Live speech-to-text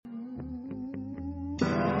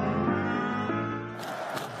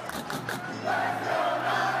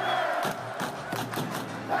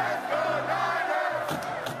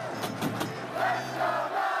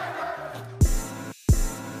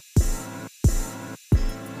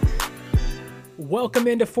Welcome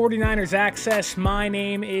into 49ers Access. My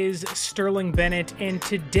name is Sterling Bennett, and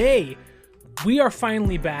today we are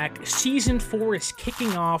finally back. Season 4 is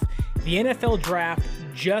kicking off. The NFL Draft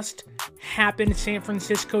just happened. San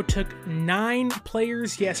Francisco took 9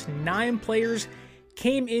 players. Yes, 9 players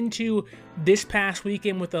came into this past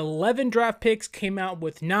weekend with 11 draft picks, came out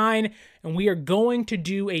with 9, and we are going to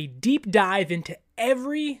do a deep dive into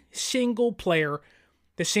every single player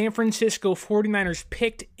the San Francisco 49ers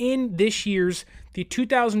picked in this year's, the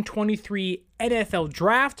 2023 NFL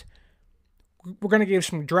Draft. We're going to give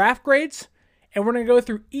some draft grades, and we're going to go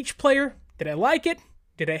through each player. Did I like it?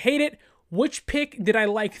 Did I hate it? Which pick did I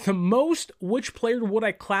like the most? Which player would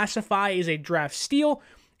I classify as a draft steal?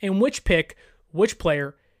 And which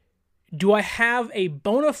player, do I have a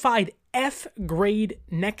bona fide F grade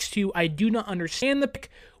next to? I do not understand the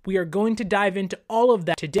pick. We are going to dive into all of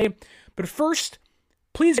that today. But first,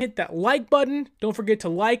 please hit that like button. Don't forget to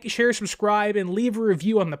like, share, subscribe, and leave a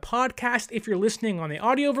review on the podcast if you're listening on the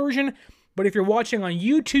audio version. But if you're watching on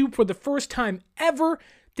YouTube for the first time ever,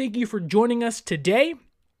 thank you for joining us today.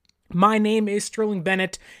 My name is Sterling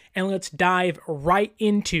Bennett, and let's dive right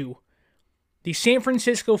into the San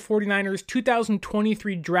Francisco 49ers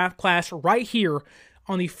 2023 draft class right here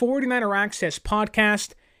on the 49er Access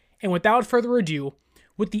podcast. And without further ado,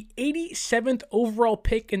 with the 87th overall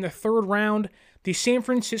pick in the third round, the San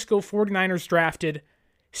Francisco 49ers drafted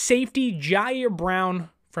safety Ji'Ayir Brown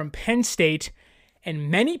from Penn State, and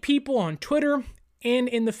many people on Twitter and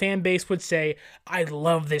in the fan base would say, I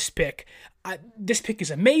love this pick. This pick is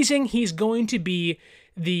amazing. He's going to be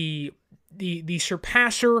the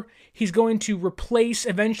surpasser. He's going to replace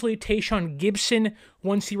eventually Tayshaun Gibson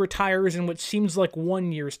once he retires in what seems like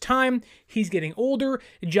 1 year's time. He's getting older.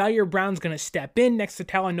 Ji'Ayir Brown's going to step in next to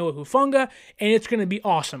Talanoa Hufanga, and it's going to be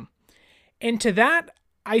awesome. And to that,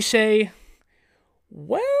 I say,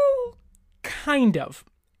 well, kind of.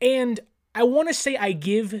 And I want to say I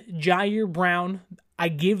give Ji'Ayir Brown, I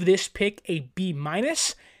give this pick a B-.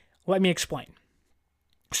 Let me explain.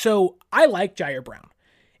 So, I like Ji'Ayir Brown.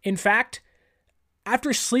 In fact,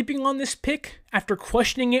 after sleeping on this pick, after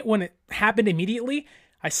questioning it when it happened immediately,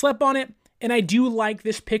 I slept on it, and I do like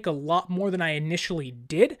this pick a lot more than I initially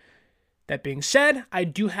did. That being said, I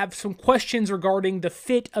do have some questions regarding the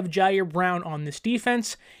fit of Ji'Ayir Brown on this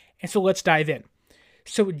defense, and so let's dive in.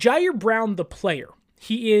 So Ji'Ayir Brown, the player,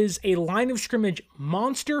 he is a line of scrimmage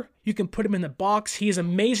monster. You can put him in the box. He has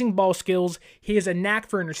amazing ball skills. He has a knack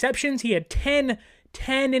for interceptions. He had 10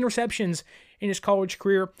 interceptions in his college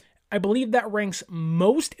career. I believe that ranks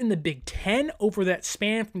most in the Big Ten over that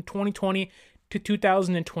span from 2020 to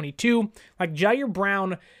 2022. Like, Ji'Ayir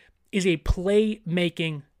Brown is a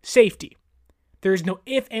play-making safety. There's no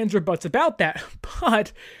ifs, ands, or buts about that,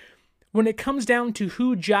 but when it comes down to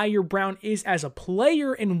who Ji'Ayir Brown is as a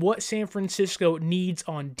player and what San Francisco needs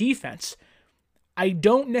on defense, I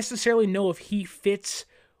don't necessarily know if he fits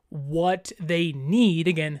what they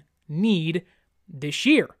need this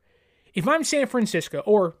year. If I'm San Francisco,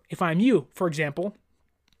 or if I'm you, for example,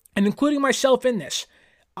 and including myself in this,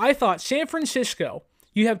 I thought San Francisco,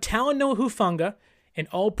 you have Talanoa Hufanga, an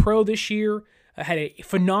all-pro this year, had a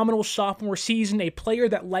phenomenal sophomore season, a player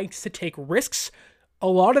that likes to take risks. A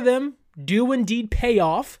lot of them do indeed pay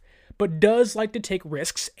off, but does like to take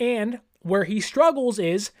risks, and where he struggles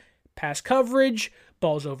is pass coverage,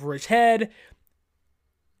 balls over his head.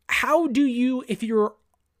 How do you, if you're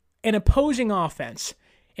an opposing offense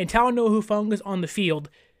and Talanoa Hufanga's on the field,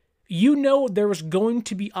 you know there's going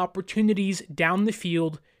to be opportunities down the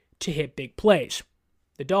field to hit big plays.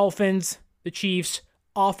 The Dolphins, the Chiefs,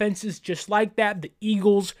 offenses just like that, the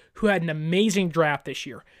Eagles, who had an amazing draft this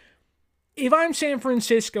year. If I'm San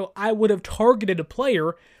Francisco, I would have targeted a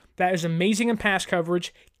player that is amazing in pass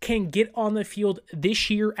coverage, can get on the field this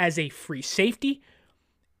year as a free safety,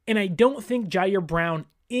 and I don't think Ji'Ayir Brown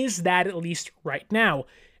is that, at least right now.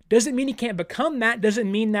 Doesn't mean he can't become that,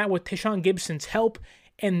 doesn't mean that with Tayshaun Gibson's help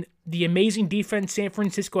and the amazing defense San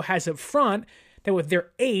Francisco has up front, that with their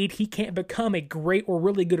aid, he can't become a great or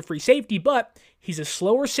really good free safety, but he's a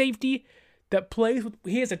slower safety that plays with,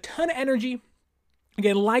 he has a ton of energy,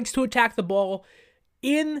 again, likes to attack the ball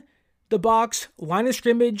in the box, line of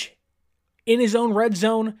scrimmage, in his own red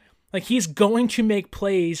zone. Like, he's going to make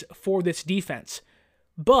plays for this defense.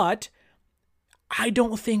 But I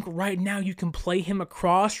don't think right now you can play him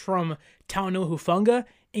across from Talanoa Hufanga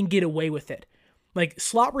and get away with it. Like,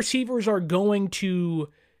 slot receivers are going to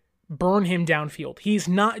burn him downfield. He's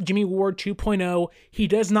not Jimmy Ward 2.0. He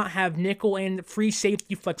does not have nickel and free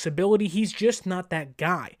safety flexibility. He's just not that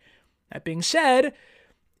guy. That being said,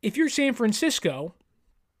 if you're San Francisco,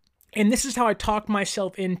 and this is how I talked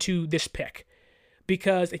myself into this pick,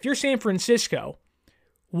 Because if you're San Francisco,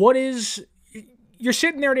 you're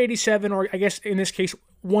sitting there at 87, or I guess in this case,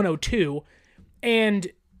 102, and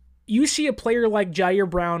you see a player like Ji'Ayir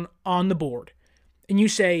Brown on the board, and you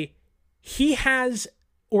say, he has,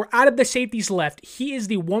 or out of the safeties left, he is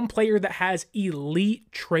the one player that has elite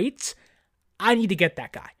traits. I need to get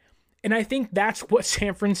that guy. And I think that's what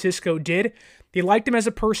San Francisco did. They liked him as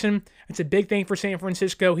a person. It's a big thing for San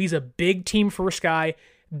Francisco. He's a big team first guy.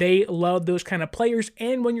 They love those kind of players.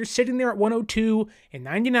 And when you're sitting there at 102 and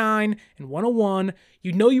 99 and 101,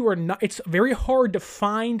 you know you are not, it's very hard to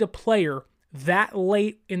find a player that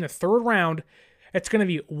late in the third round that's going to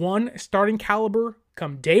be, one, starting caliber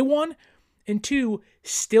come day one, and two,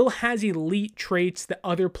 still has elite traits that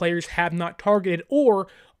other players have not targeted or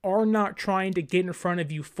are not trying to get in front of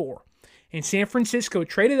you for. And San Francisco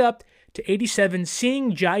traded up to 87,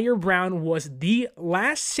 seeing Ji'Ayir Brown was the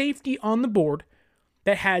last safety on the board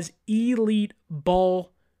that has elite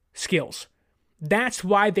ball skills. That's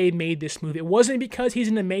why they made this move. It wasn't because he's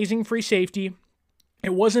an amazing free safety.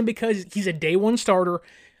 It wasn't because he's a day one starter.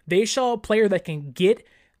 They saw a player that can get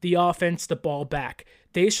the offense the ball back.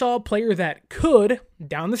 They saw a player that could,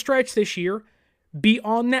 down the stretch this year, be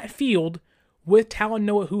on that field with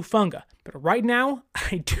Talanoa Hufanga. But right now,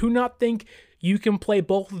 I do not think you can play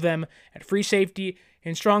both of them at free safety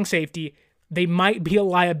and strong safety. They might be a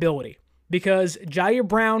liability because Ji'Ayir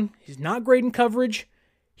Brown is not great in coverage.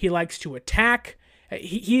 He likes to attack.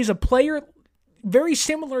 He's a player very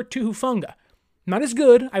similar to Hufanga. Not as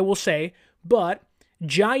good, I will say, but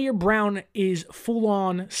Ji'Ayir Brown is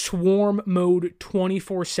full-on swarm mode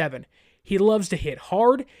 24/7. He loves to hit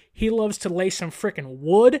hard. He loves to lay some frickin'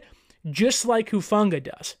 wood, just like Hufanga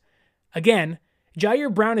does. Again,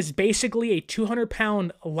 Ji'Ayir Brown is basically a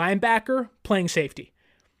 200-pound linebacker playing safety.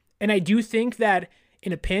 And I do think that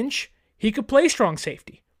in a pinch, he could play strong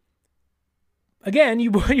safety. Again,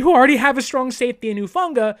 you already have a strong safety in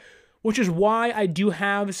Hufanga, which is why I do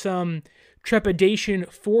have some trepidation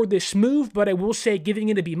for this move, but I will say giving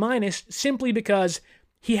it a B- simply because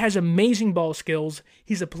he has amazing ball skills.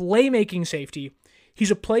 He's a playmaking safety.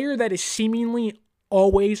 He's a player that is seemingly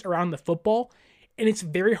always around the football, and it's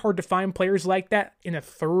very hard to find players like that in a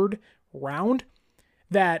third round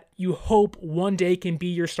that you hope one day can be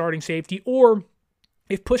your starting safety, or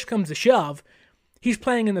if push comes to shove, he's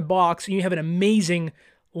playing in the box and you have an amazing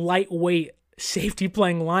lightweight safety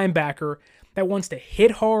playing linebacker that wants to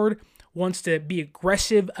hit hard, wants to be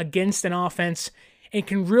aggressive against an offense, and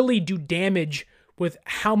can really do damage with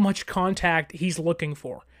how much contact he's looking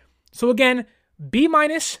for. So again, B-.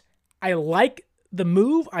 I like the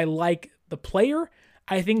move. I like the player.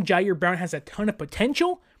 I think Ji'Ayir Brown has a ton of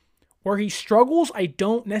potential. Where he struggles, I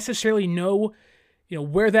don't necessarily know,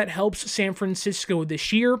 where that helps San Francisco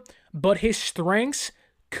this year, but his strengths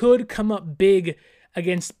could come up big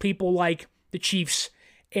against people like the Chiefs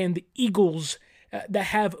and the Eagles that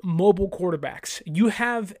have mobile quarterbacks. You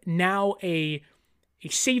have now a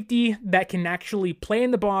safety that can actually play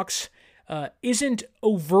in the box, isn't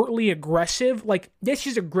overtly aggressive. Like, yes,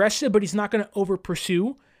 he's aggressive, but he's not going to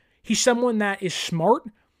over-pursue. He's someone that is smart.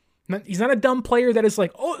 He's not a dumb player that is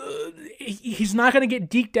like, he's not going to get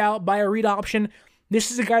deked out by a read option. This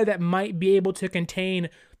is a guy that might be able to contain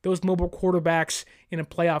those mobile quarterbacks in a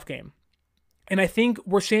playoff game. And I think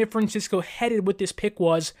where San Francisco headed with this pick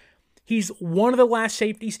was, he's one of the last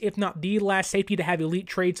safeties, if not the last safety to have elite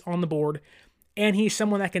traits on the board. And he's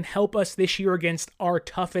someone that can help us this year against our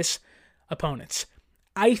toughest opponents.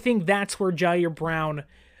 I think that's where Ji'Ayir Brown,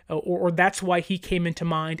 or that's why he came into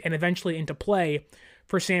mind and eventually into play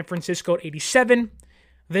for San Francisco at 87.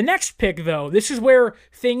 The next pick, though, this is where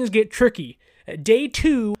things get tricky. Day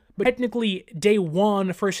 2, but technically day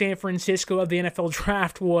 1 for San Francisco of the NFL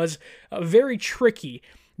draft was very tricky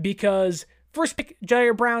because first pick,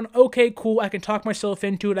 Ji'Ayir Brown, okay, cool, I can talk myself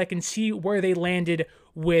into it. I can see where they landed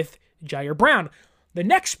with Ji'Ayir Brown. The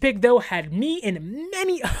next pick, though, had me and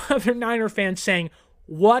many other Niner fans saying,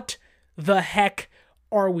 what the heck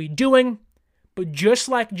are we doing? But just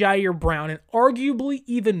like Ji'Ayir Brown, and arguably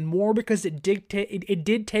even more because it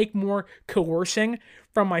did take more coercing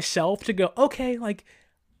from myself to go, okay,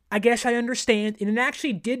 I guess I understand. And it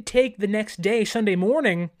actually did take the next day, Saturday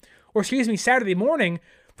morning,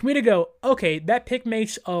 for me to go, okay, that pick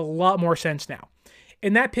makes a lot more sense now.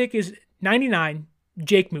 And that pick is 99,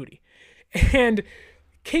 Jake Moody. And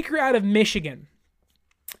kicker out of Michigan.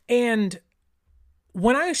 And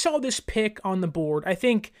when I saw this pick on the board, I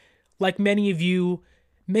think, like many of you,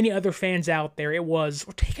 many other fans out there, it was,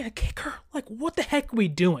 we're taking a kicker? What the heck are we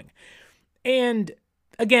doing? And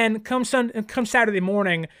again, come Saturday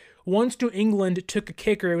morning, once New England took a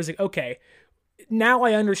kicker, it was like, okay, now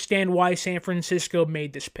I understand why San Francisco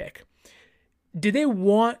made this pick. Did they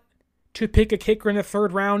want to pick a kicker in the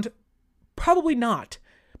third round? Probably not.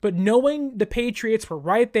 But knowing the Patriots were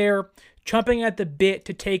right there, chomping at the bit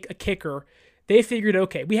to take a kicker, they figured,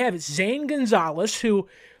 okay, we have Zane Gonzalez, who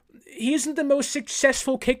he isn't the most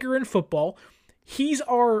successful kicker in football. He's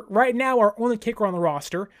right now our only kicker on the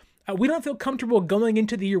roster. We don't feel comfortable going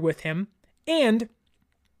into the year with him. And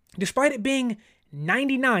despite it being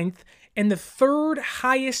 99th and the third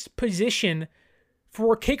highest position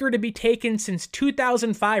for a kicker to be taken since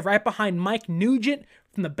 2005, right behind Mike Nugent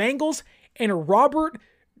from the Bengals and Robert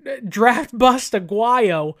Draft Bust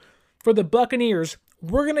Aguayo for the Buccaneers,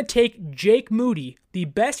 we're going to take Jake Moody, the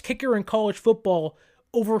best kicker in college football,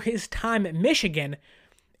 over his time at Michigan.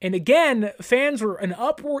 And again, fans were in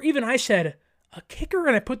uproar. Even I said, a kicker?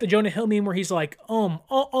 And I put the Jonah Hill meme where he's like,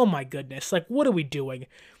 oh my goodness, like, what are we doing?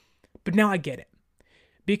 But now I get it.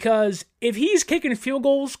 Because if he's kicking field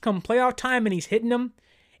goals come playoff time and he's hitting them,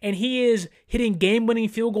 and he is hitting game-winning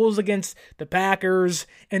field goals against the Packers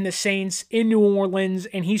and the Saints in New Orleans,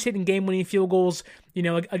 and he's hitting game-winning field goals,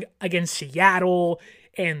 against Seattle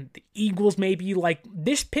and the Eagles maybe, like,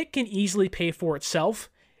 this pick can easily pay for itself,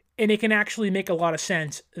 and it can actually make a lot of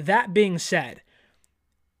sense. That being said,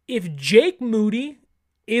 if Jake Moody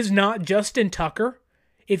is not Justin Tucker,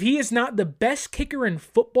 if he is not the best kicker in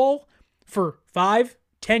football for 5-10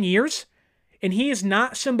 years, and he is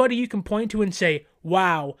not somebody you can point to and say,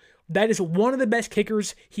 wow, that is one of the best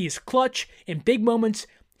kickers. He is clutch in big moments.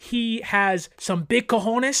 He has some big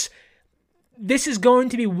cojones. This is going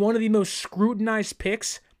to be one of the most scrutinized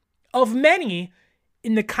picks of many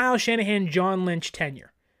in the Kyle Shanahan, John Lynch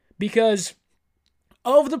tenure. Because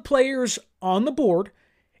of the players on the board,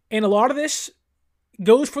 and a lot of this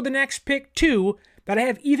goes for the next pick too, that I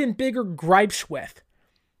have even bigger gripes with.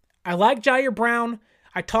 I like Jair Brown.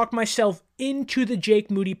 I talked myself into the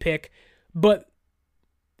Jake Moody pick, but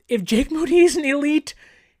if Jake Moody is an elite,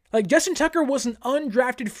 like Justin Tucker was an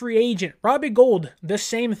undrafted free agent. Robbie Gould, the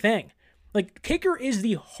same thing. Like, kicker is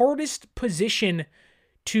the hardest position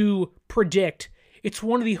to predict. It's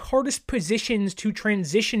one of the hardest positions to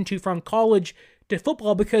transition to from college to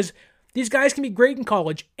football because these guys can be great in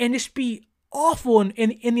college and just be awful in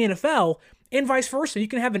the NFL, and vice versa. You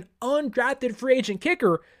can have an undrafted free agent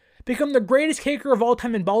kicker become the greatest kicker of all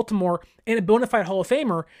time in Baltimore and a bona fide Hall of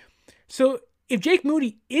Famer. So if Jake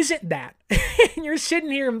Moody isn't that, and you're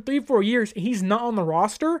sitting here in 3-4 years and he's not on the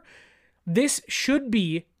roster, this should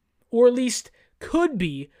be, or at least could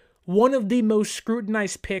be, one of the most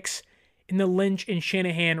scrutinized picks in the Lynch and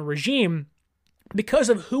Shanahan regime because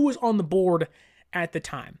of who was on the board at the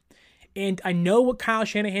time. And I know what Kyle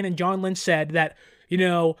Shanahan and John Lynch said, that,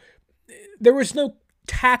 there was no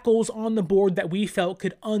tackles on the board that we felt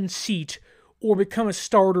could unseat or become a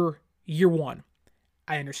starter year one.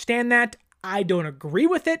 I understand that. I don't agree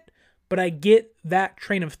with it, but I get that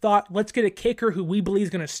train of thought. Let's get a kicker who we believe is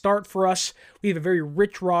going to start for us. We have a very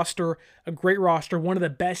rich roster, a great roster, one of the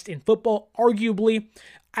best in football, arguably.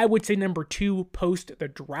 I would say number 2 post the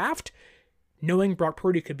draft. Knowing Brock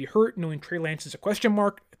Purdy could be hurt, knowing Trey Lance is a question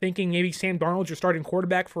mark, thinking maybe Sam Darnold's your starting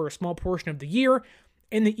quarterback for a small portion of the year,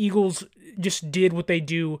 and the Eagles just did what they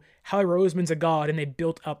do. Howie Roseman's a god, and they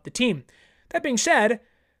built up the team. That being said,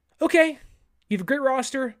 okay, you have a great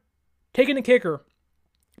roster, taking a kicker,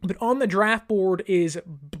 but on the draft board is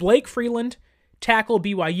Blake Freeland, tackle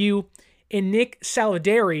BYU, and Nick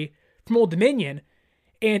Saladari from Old Dominion,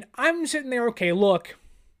 and I'm sitting there, okay, look,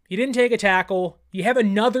 you didn't take a tackle, you have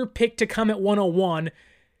another pick to come at 101,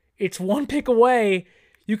 it's one pick away,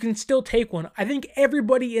 you can still take one. I think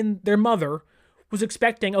everybody and their mother was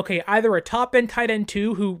expecting, okay, either a top-end tight end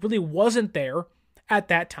 2 who really wasn't there at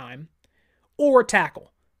that time, or a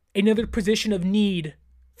tackle, another position of need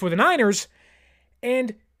for the Niners,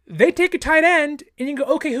 and they take a tight end, and you go,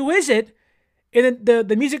 okay, who is it? And then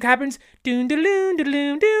the music happens, doon doon doon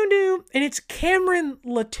doon doon doon, and it's Cameron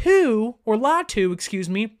Latu,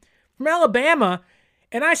 from Alabama,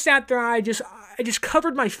 and I sat there, I just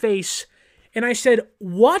covered my face, and I said,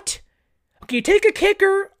 what? Okay, you take a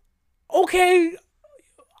kicker, okay,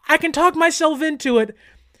 I can talk myself into it,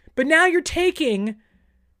 but now you're taking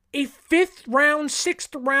a 5th round,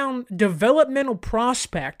 6th round developmental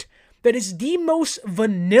prospect that is the most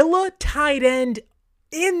vanilla tight end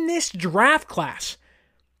in this draft class.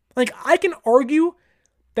 Like, I can argue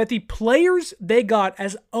that the players they got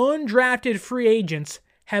as undrafted free agents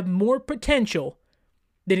have more potential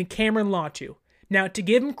than Cameron Latu. Now, to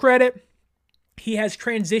give him credit, he has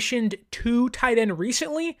transitioned to tight end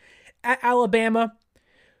recently at Alabama.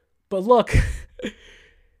 But look,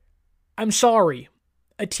 I'm sorry.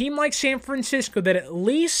 A team like San Francisco that at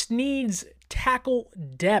least needs tackle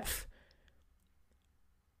depth.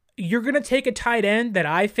 You're going to take a tight end that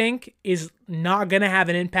I think is not going to have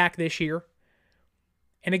an impact this year.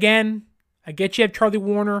 And again, I get you have Charlie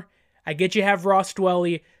Warner. I get you have Ross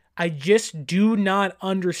Dwelley. I just do not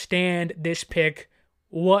understand this pick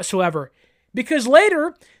whatsoever. Because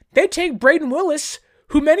later, they take Braden Willis,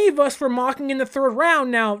 who many of us were mocking in the third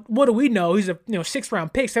round. Now, what do we know? He's a 6th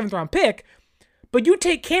round pick, 7th round pick. But you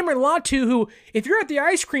take Cameron Latu, who, if you're at the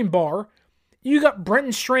ice cream bar, you got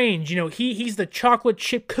Brenton Strange. He's the chocolate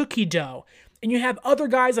chip cookie dough. And you have other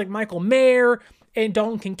guys like Michael Mayer and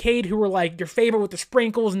Dalton Kincaid, who were like your favorite with the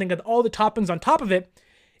sprinkles, and then got all the toppings on top of it.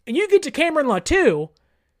 And you get to Cameron Latu,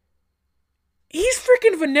 he's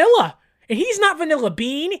freaking vanilla. And he's not vanilla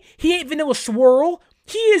bean. He ain't vanilla swirl.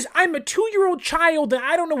 I'm a 2-year-old child and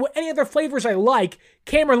I don't know what any other flavors I like.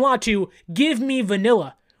 Cameron Latu, give me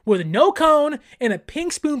vanilla. With no cone and a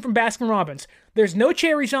pink spoon from Baskin Robbins. There's no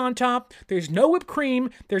cherries on top. There's no whipped cream.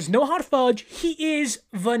 There's no hot fudge. He is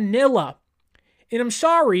vanilla. And I'm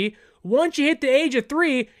sorry, once you hit the age of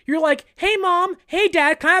 3, you're like, hey mom, hey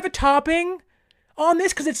dad, can I have a topping on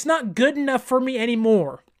this? Because it's not good enough for me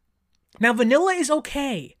anymore. Now, vanilla is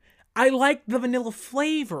okay. I like the vanilla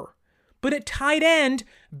flavor. But at tight end,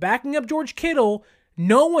 backing up George Kittle,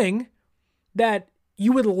 knowing that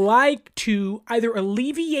you would like to either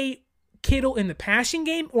alleviate Kittle in the passing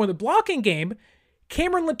game or the blocking game,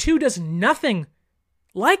 Cameron Latu does nothing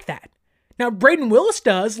like that. Now, Braden Willis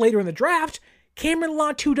does later in the draft. Cameron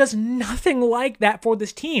Latu does nothing like that for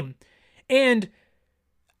this team. And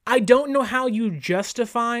I don't know how you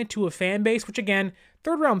justify to a fan base, which again,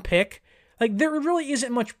 3rd round pick, like there really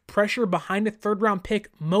isn't much pressure behind a 3rd round pick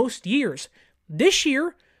most years. This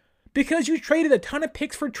year, because you traded a ton of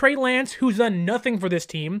picks for Trey Lance, who's done nothing for this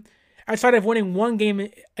team, outside of winning 1 game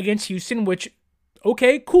against Houston, which,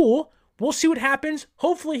 okay, cool. We'll see what happens.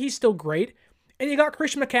 Hopefully he's still great. And you got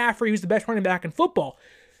Christian McCaffrey, who's the best running back in football.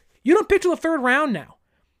 You don't pick till the 3rd round now.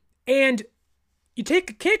 And you take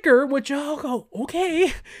a kicker, which,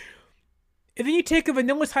 okay. And then you take a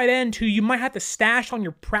vanilla tight end who you might have to stash on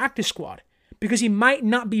your practice squad because he might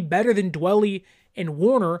not be better than Dwelley and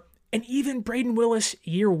Warner and even Braden Willis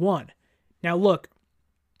year 1. Now look,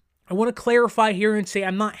 I want to clarify here and say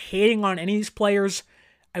I'm not hating on any of these players.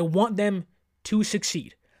 I want them to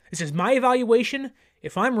succeed. This is my evaluation.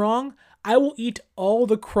 If I'm wrong, I will eat all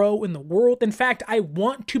the crow in the world. In fact, I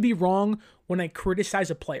want to be wrong when I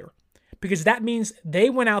criticize a player because that means they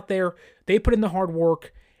went out there, they put in the hard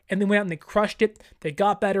work, and they went out and they crushed it. They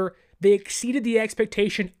got better. They exceeded the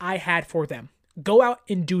expectation I had for them. Go out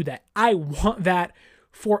and do that. I want that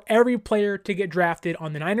for every player to get drafted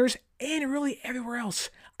on the Niners and really everywhere else.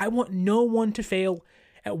 I want no one to fail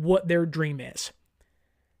at what their dream is.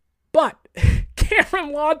 But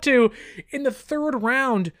Cameron Latu in the 3rd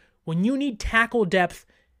round, when you need tackle depth,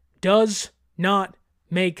 does not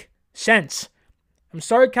make sense. I'm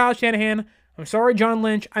sorry, Kyle Shanahan. I'm sorry, John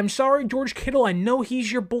Lynch. I'm sorry, George Kittle. I know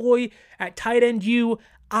he's your boy at tight end U.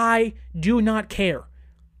 I do not care.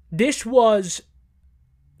 This was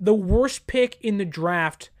the worst pick in the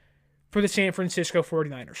draft for the San Francisco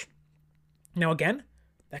 49ers. Now again,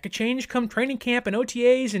 that could change come training camp and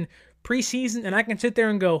OTAs and preseason, and I can sit there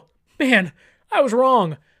and go, man, I was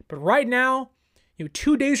wrong. But right now,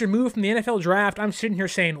 2 days removed from the NFL draft, I'm sitting here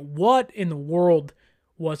saying, what in the world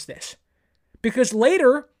was this? Because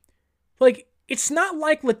later, it's not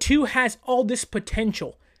like Latu has all this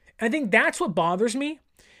potential. And I think that's what bothers me.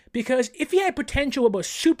 Because if he had potential, it was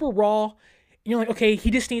super raw. And you're like, okay,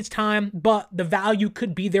 he just needs time, but the value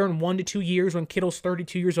could be there in 1 to 2 years when Kittle's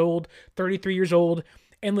 32 years old, 33 years old,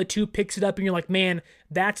 and Latu picks it up, and you're like, man,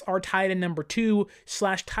 that's our tight end number 2 /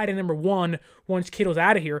 tight end number 1 once Kittle's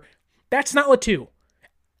out of here. That's not Latu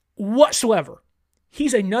whatsoever.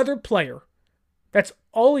 He's another player. That's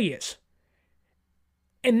all he is.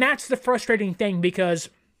 And that's the frustrating thing because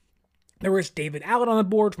there was David Allen on the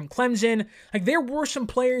board from Clemson. There were some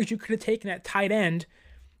players you could have taken at tight end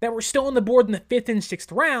that were still on the board in the 5th and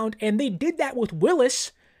 6th round, and they did that with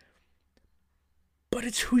Willis. But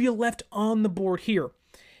it's who you left on the board here.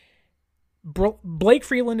 Blake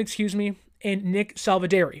Freeland, and Nick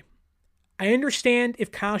Salvaderi. I understand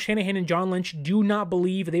if Kyle Shanahan and John Lynch do not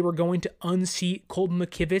believe they were going to unseat Colton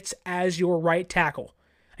McKivitz as your right tackle.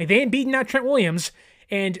 They ain't beating out Trent Williams,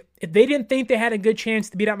 and if they didn't think they had a good chance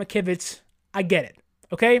to beat out McKivitz, I get it.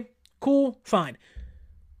 Okay? Cool, fine.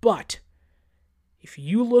 But if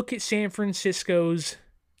you look at San Francisco's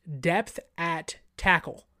depth at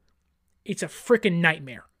tackle, it's a freaking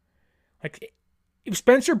nightmare. If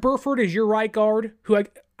Spencer Burford is your right guard, who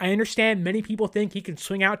I understand many people think he can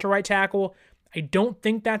swing out to right tackle, I don't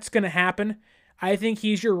think that's going to happen. I think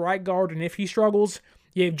he's your right guard, and if he struggles,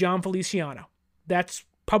 you have John Feliciano. That's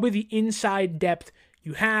probably the inside depth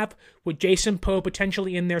you have, with Jason Poe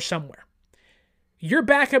potentially in there somewhere. Your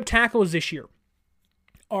backup tackles this year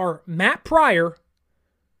are Matt Pryor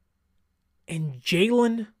and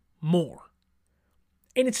Jalen Moore.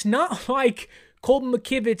 And it's not like Colton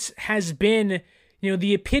McKivitz has been,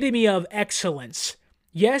 the epitome of excellence.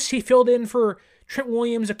 Yes, he filled in for Trent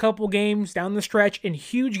Williams a couple games down the stretch in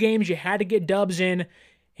huge games you had to get dubs in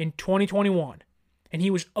 2021. And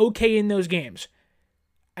he was okay in those games.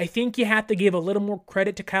 I think you have to give a little more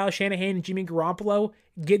credit to Kyle Shanahan and Jimmy Garoppolo,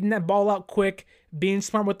 getting that ball out quick, being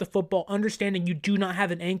smart with the football, understanding you do not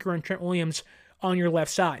have an anchor in Trent Williams on your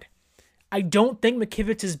left side. I don't think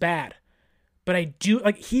McKivitz is bad, but I do,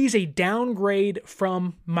 he's a downgrade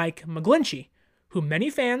from Mike McGlinchey, who many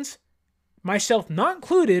fans, myself not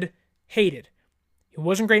included, hated. He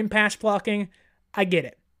wasn't great in pass blocking. I get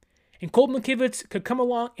it. And Colton McKivitz could come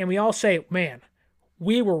along and we all say, man,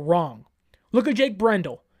 we were wrong. Look at Jake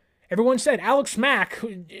Brendel. Everyone said, Alex Mack,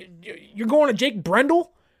 you're going to Jake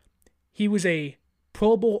Brendel? He was a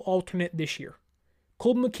Pro Bowl alternate this year.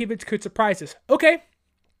 Colton McKivitz could surprise us. Okay,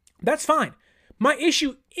 that's fine. My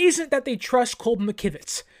issue isn't that they trust Colton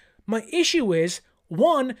McKivitz. My issue is,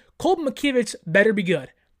 one, Colton McKivitz better be good.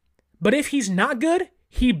 But if he's not good,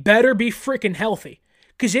 he better be freaking healthy.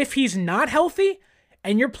 Because if he's not healthy,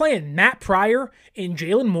 and you're playing Matt Pryor and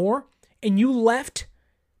Jalen Moore, and you left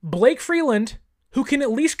Blake Freeland, who can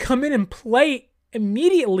at least come in and play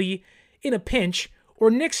immediately in a pinch, or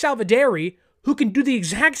Nick Salvaderi, who can do the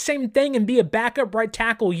exact same thing and be a backup right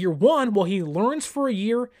tackle year one while he learns for a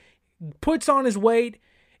year, puts on his weight,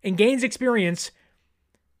 and gains experience.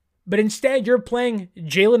 But instead, you're playing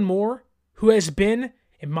Jalen Moore, who has been,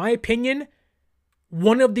 in my opinion,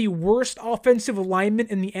 one of the worst offensive linemen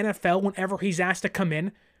in the NFL whenever he's asked to come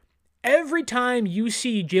in. Every time you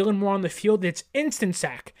see Jalen Moore on the field, it's instant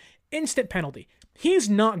sack, instant penalty. He's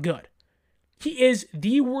not good. He is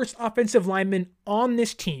the worst offensive lineman on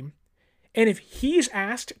this team. And if he's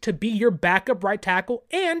asked to be your backup right tackle,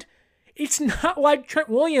 and it's not like Trent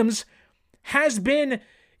Williams has been,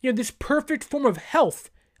 this perfect form of health.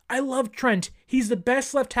 I love Trent. He's the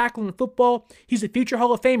best left tackle in football. He's a future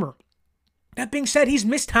Hall of Famer. That being said, he's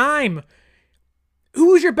missed time.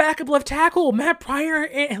 Who is your backup left tackle? Matt Pryor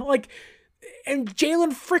and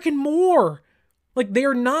Jalen freaking Moore. They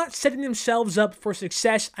are not setting themselves up for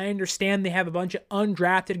success. I understand they have a bunch of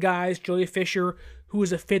undrafted guys. Joey Fisher, who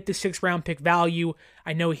is a 5th to 6th round pick value.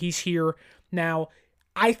 I know he's here. Now,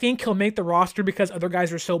 I think he'll make the roster because other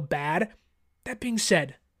guys are so bad. That being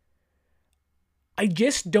said, I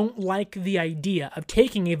just don't like the idea of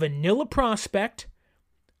taking a vanilla prospect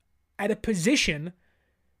at a position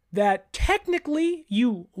that technically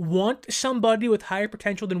you want somebody with higher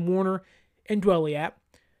potential than Warner and Dwelley at,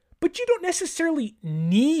 but you don't necessarily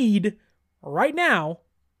need right now.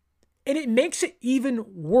 And it makes it even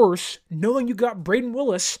worse knowing you got Braden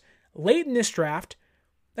Willis late in this draft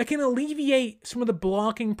that can alleviate some of the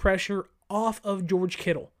blocking pressure off of George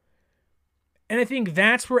Kittle. And I think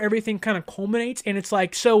that's where everything kind of culminates. And it's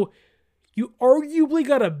so you arguably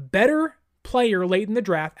got a better player late in the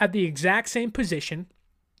draft at the exact same position.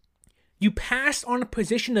 You passed on a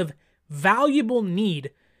position of valuable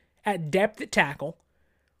need at depth at tackle.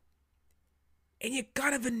 And you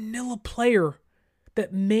got a vanilla player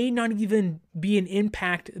that may not even be an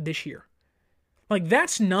impact this year.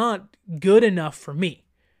 That's not good enough for me.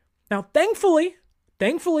 Now, thankfully,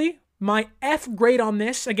 my F grade on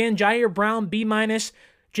this, again, Jair Brown, B-,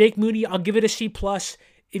 Jake Moody, I'll give it a C+.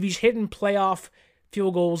 If he's hitting playoff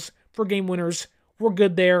field goals for game winners, we're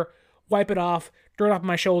good there. Wipe it off, throw it off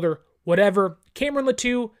my shoulder, whatever. Cameron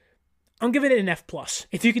Latou, I'm giving it an F+.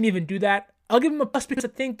 If you can even do that, I'll give him a plus because I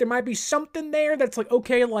think there might be something there that's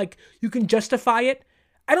okay, you can justify it.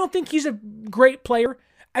 I don't think he's a great player.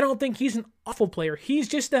 I don't think he's an awful player. He's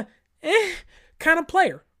just a kind of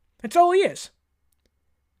player. That's all he is.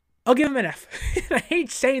 I'll give him an F. I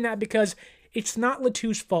hate saying that because it's not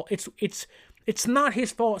Latou's fault. It's not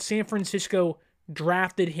his fault San Francisco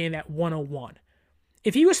drafted him at 101.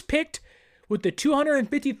 If he was picked with the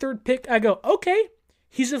 253rd pick, I go, okay,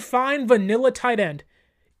 he's a fine vanilla tight end.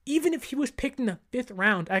 Even if he was picked in the 5th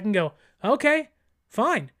round, I can go, okay,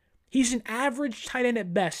 fine. He's an average tight end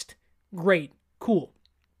at best. Great, cool.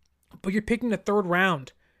 But you're picking the 3rd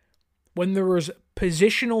round when there was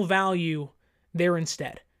positional value there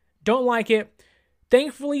instead. Don't like it.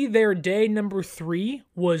 Thankfully, their day number 3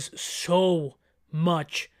 was so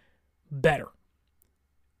much better.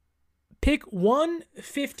 Pick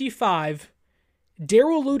 155,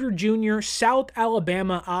 Darrell Luter Jr., South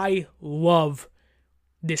Alabama. I love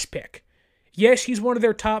this pick. Yes, he's one of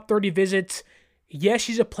their top 30 visits. Yes,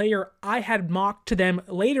 he's a player I had mocked to them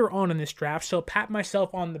later on in this draft, so pat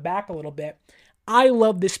myself on the back a little bit. I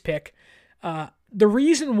love this pick. The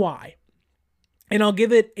reason why, and I'll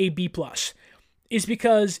give it a B+, is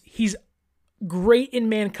because he's great in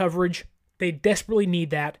man coverage. They desperately need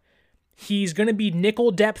that. He's going to be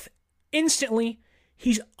nickel depth instantly.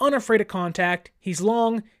 He's unafraid of contact. He's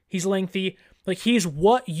long. He's lengthy. Like, he's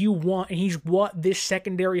what you want, and he's what this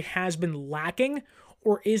secondary has been lacking,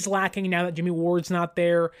 or is lacking now that Jimmy Ward's not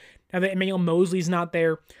there, now that Emmanuel Mosley's not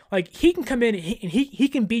there. Like, he can come in and he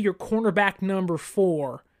can be your cornerback number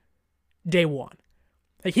 4 day one.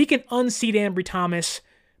 Like, he can unseat Ambry Thomas,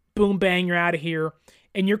 boom, bang, you're out of here,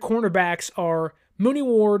 and your cornerbacks are Mooney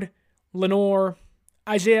Ward, Lenoir,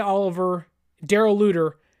 Isaiah Oliver, Darrell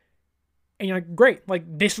Luter, and you're like, great, like,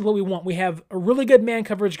 this is what we want. We have a really good man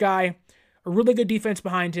coverage guy, a really good defense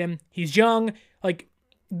behind him. He's young. Like,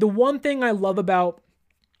 the one thing I love about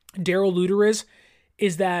Darrell Luter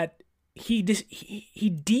is that he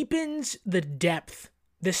deepens the depth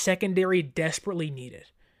the secondary desperately needed.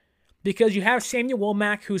 Because you have Samuel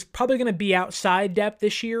Womack, who's probably going to be outside depth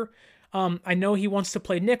this year. I know he wants to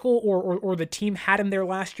play nickel, or the team had him there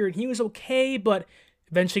last year, and he was okay, but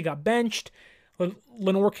eventually got benched.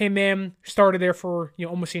 Lenoir came in, started there for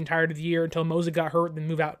almost the entirety of the year until Mosley got hurt, then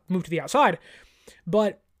moved to the outside.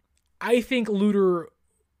 But I think Luter,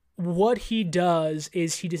 what he does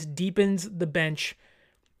is he just deepens the bench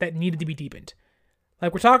that needed to be deepened.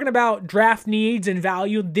 Like, we're talking about draft needs and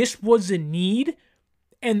value. This was a need,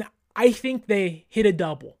 and I think they hit a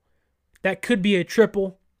double. That could be a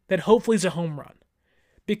triple, that hopefully is a home run.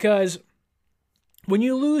 Because when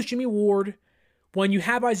you lose Jimmy Ward, when you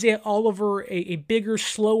have Isaiah Oliver, a bigger,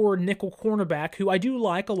 slower nickel cornerback, who I do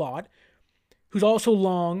like a lot, who's also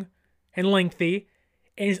long and lengthy,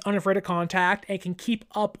 and is unafraid of contact, and can keep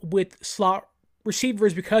up with slot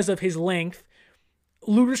receivers because of his length.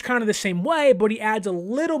 Luter's kind of the same way, but he adds a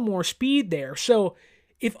little more speed there. So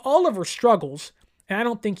if Oliver struggles, and I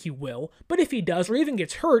don't think he will, but if he does, or even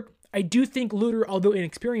gets hurt, I do think Luter, although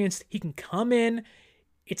inexperienced, he can come in.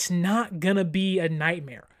 It's not going to be a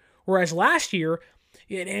nightmare. Whereas last year,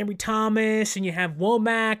 you had Ambry Thomas, and you have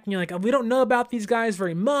Womack, and you're like, we don't know about these guys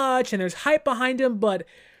very much, and there's hype behind them, but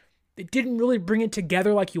it didn't really bring it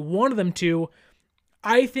together like you wanted them to.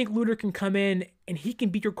 I think Luter can come in, and he can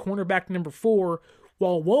be your cornerback number 4,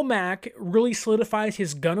 while Womack really solidifies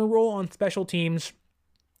his gunner role on special teams,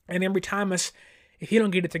 and Ambry Thomas, if he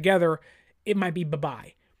don't get it together, it might be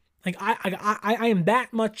bye-bye. Like, I am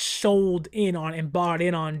that much sold in on and bought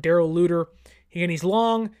in on Darrell Luter. Again, he's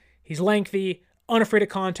long, he's lengthy, unafraid of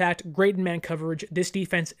contact, great in man coverage. This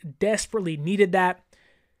defense desperately needed that.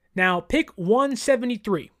 Now, pick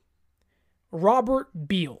 173, Robert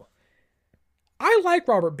Beal. I like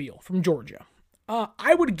Robert Beal from Georgia.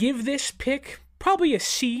 I would give this pick probably a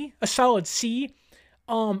C, a solid C.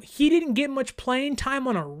 He didn't get much playing time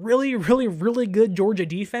on a really, really, really good Georgia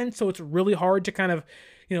defense, so it's really hard to kind of,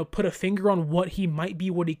 put a finger on what he might be,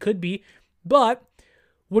 what he could be. But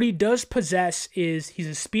what he does possess is he's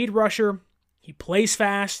a speed rusher. He plays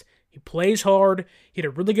fast. He plays hard. He had a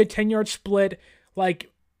really good 10-yard split.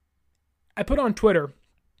 Like, I put on Twitter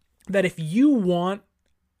that if you want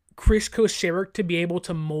Chris Kocurek to be able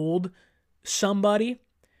to mold somebody,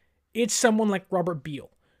 it's someone like Robert Beal,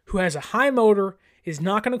 who has a high motor, is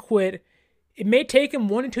not going to quit. It may take him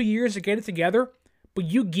 1 to 2 years to get it together, but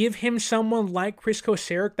you give him someone like Chris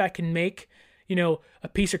Kocurek that can make, a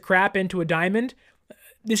piece of crap into a diamond.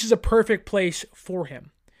 This is a perfect place for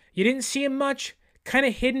him. You didn't see him much, kind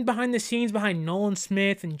of hidden behind the scenes behind Nolan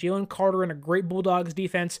Smith and Jalen Carter and a great Bulldogs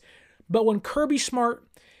defense. But when Kirby Smart,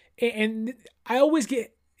 and I always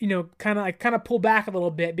get, kind of pull back a little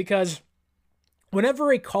bit, because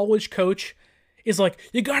whenever a college coach is like,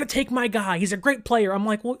 you got to take my guy, he's a great player, I'm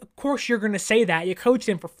like, well, of course you're going to say that. You coached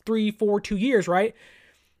him for 3, 4, 2 years, right?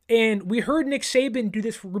 And we heard Nick Saban do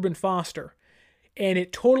this for Reuben Foster, and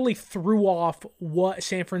it totally threw off what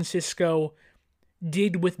San Francisco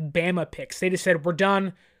did with Bama picks. They just said, we're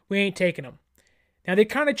done, we ain't taking them. Now, they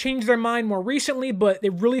kind of changed their mind more recently, but they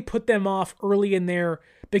really put them off early in their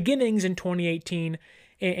beginnings in 2018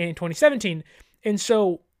 and 2017. And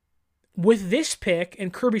so with this pick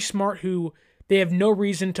and Kirby Smart, who they have no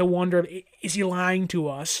reason to wonder, is he lying to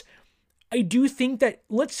us? I do think that,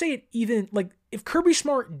 let's say it even, like, if Kirby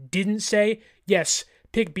Smart didn't say, yes,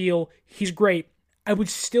 pick Beal, he's great, I would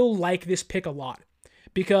still like this pick a lot.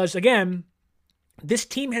 Because, again, this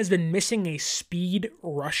team has been missing a speed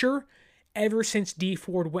rusher ever since Dee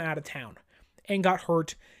Ford went out of town and got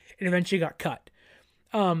hurt and eventually got cut.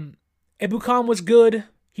 Ebukam was good.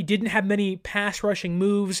 He didn't have many pass rushing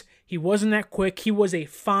moves. He wasn't that quick. He was a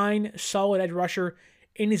fine, solid edge rusher,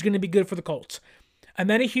 and he's going to be good for the Colts.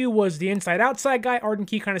 Amenahue was the inside-outside guy. Arden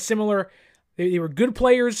Key kind of similar. They were good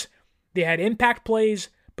players. They had impact plays,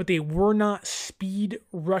 but they were not speed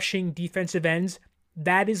rushing defensive ends.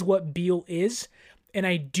 That is what Beal is. And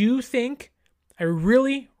I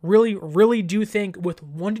really, really, really do think with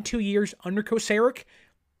 1 to 2 years under Kocurek,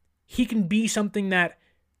 he can be something that,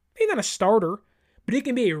 maybe not a starter, but he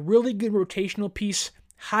can be a really good rotational piece,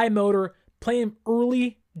 high motor, play him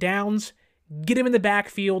early downs, get him in the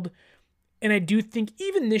backfield. And I do think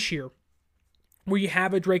even this year, where you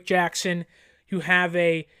have a Drake Jackson, you have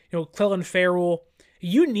a Clelin Ferrell,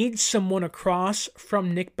 you need someone across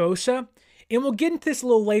from Nick Bosa. And we'll get into this a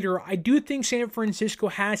little later. I do think San Francisco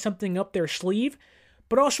has something up their sleeve,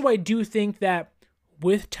 but also I do think that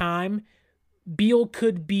with time, Beal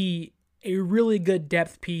could be a really good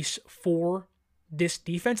depth piece for this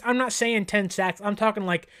defense. I'm not saying 10 sacks. I'm talking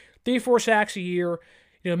like 3-4 sacks a year.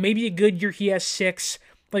 Maybe a good year he has 6.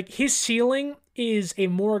 Like, his ceiling is a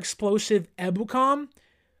more explosive Ebukam,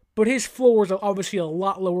 but his floor is obviously a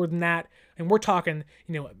lot lower than that. And we're talking,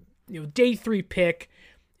 day 3 pick.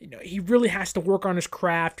 He really has to work on his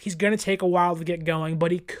craft. He's going to take a while to get going,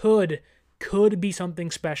 but he could be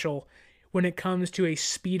something special when it comes to a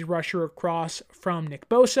speed rusher across from Nick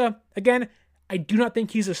Bosa. Again, I do not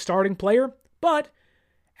think he's a starting player, but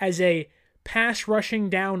as a pass rushing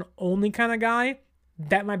down only kind of guy,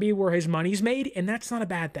 that might be where his money's made, and that's not a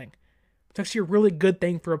bad thing. It's actually a really good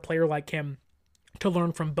thing for a player like him to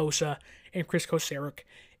learn from Bosa and Chris Kocurek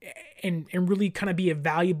and really kind of be a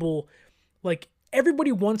valuable,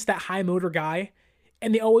 everybody wants that high motor guy,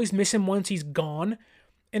 and they always miss him once he's gone.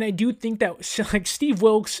 And I do think that Steve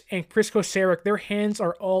Wilks and Chris Kocurek, their hands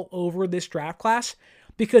are all over this draft class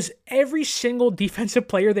because every single defensive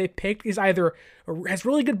player they picked is either has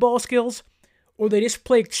really good ball skills or they just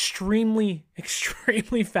play extremely,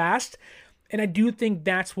 extremely fast. And I do think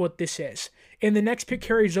that's what this is. And the next pick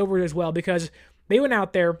carries over as well because they went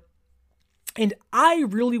out there and I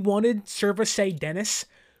really wanted Service Dennis,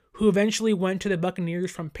 who eventually went to the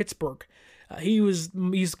Buccaneers from Pittsburgh. He's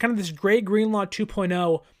kind of this Dre Greenlaw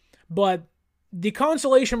 2.0, but the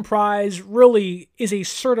consolation prize really is a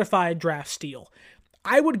certified draft steal.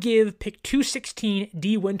 I would give pick 216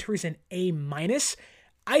 D Winters an A-.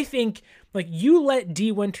 I think you let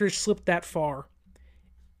D Winters slip that far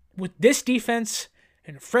with this defense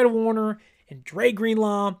and Fred Warner and Dre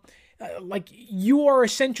Greenlaw, you are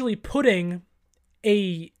essentially putting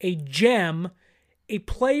a gem, a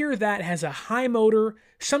player that has a high motor.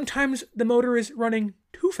 Sometimes the motor is running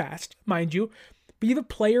too fast, mind you. But you have a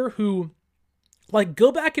player who,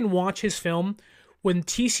 go back and watch his film when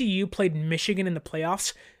TCU played Michigan in the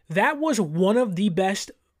playoffs. That was one of the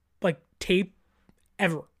best, tape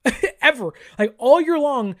ever. Ever. All year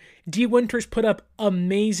long, D Winters put up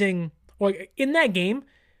amazing, in that game,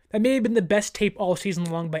 that may have been the best tape all season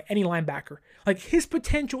long by any linebacker. His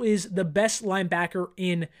potential is the best linebacker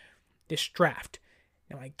in this draft.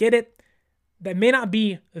 Now, I get it. That may not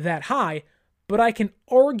be that high, but I can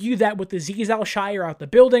argue that with the Azeez Al-Shaair out the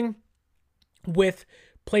building, with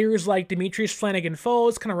players like Demetrius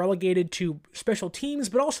Flanagan-Falls kind of relegated to special teams,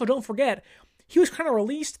 but also don't forget, he was kind of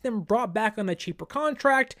released, then brought back on a cheaper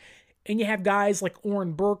contract, and you have guys like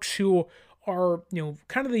Oren Burks who are,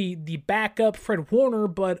 kind of the backup Fred Warner,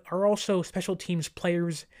 but are also special teams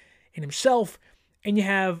players in himself, and you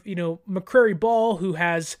have, McCrary Ball, who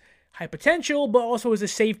has high potential, but also as a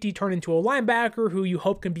safety turned into a linebacker who you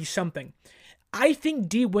hope can be something. I think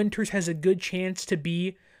D Winters has a good chance to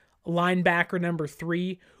be linebacker number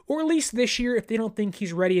 3, or at least this year if they don't think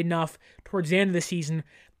he's ready enough towards the end of the season.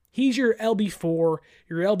 He's your LB4,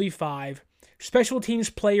 your LB5, special teams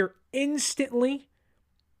player instantly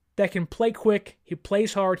that can play quick, he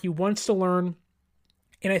plays hard, he wants to learn,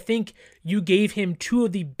 and I think you gave him 2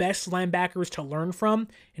 of the best linebackers to learn from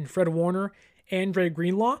in Fred Warner and Dre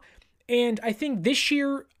Greenlaw. And I think this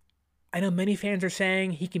year, I know many fans are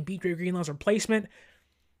saying he can beat Dre Greenlaw's replacement.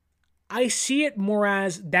 I see it more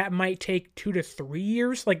as that might take 2 to 3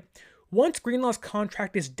 years. Once Greenlaw's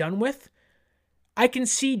contract is done with, I can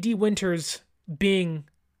see D Winters being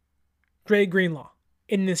Dre Greenlaw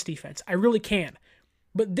in this defense. I really can.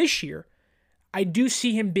 But this year, I do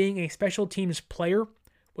see him being a special teams player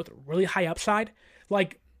with a really high upside. On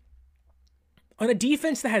a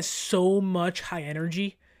defense that has so much high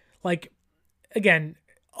energy, again,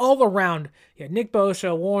 all around, Nick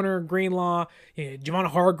Bosa, Warner, Greenlaw, Javon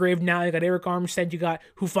Hargrave, now you got Eric Armstead, you got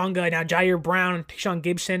Hufanga, now Jair Brown, and Tayshaun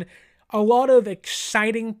Gibson. A lot of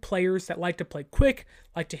exciting players that like to play quick,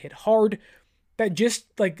 like to hit hard. that just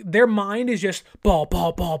like their mind is just ball,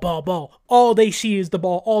 ball, ball, ball, ball. All they see is the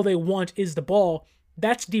ball. All they want is the ball.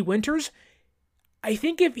 That's Dee Winters. I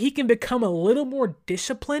think if he can become a little more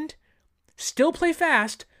disciplined, still play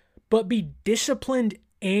fast, but be disciplined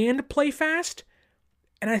and play fast,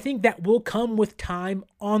 and I think that will come with time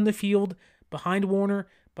on the field, behind Warner,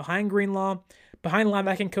 behind Greenlaw, behind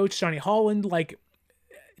linebacking coach Johnny Holland. Like,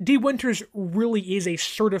 Dee Winters really is a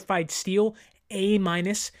certified steal, A-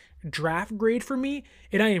 draft grade for me,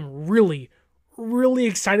 and I am really, really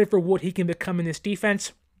excited for what he can become in this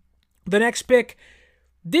defense. The next pick,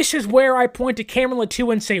 this is where I point to Cameron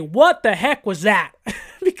Latu and say, what the heck was that?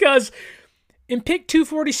 Because in pick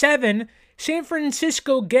 247, San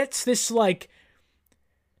Francisco gets this, like,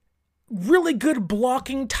 really good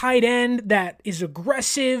blocking tight end that is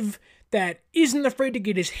aggressive, that isn't afraid to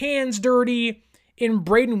get his hands dirty, in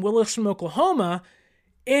Braden Willis from Oklahoma.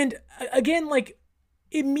 And again, like,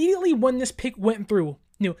 immediately when this pick went through,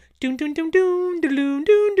 doon, doon, doon, doon, doon,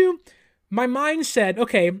 doon, doon, my mind said,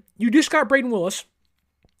 okay, you just got Braden Willis,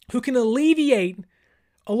 who can alleviate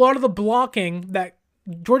a lot of the blocking that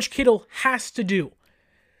George Kittle has to do.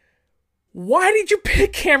 Why did you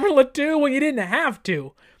pick Cameron Latu when you didn't have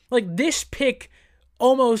to? Like, this pick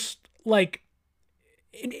almost, like,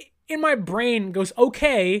 in my brain goes,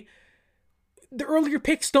 okay, the earlier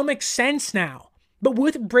picks don't make sense now. But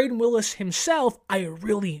with Braden Willis himself, I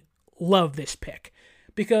really love this pick.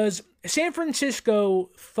 Because San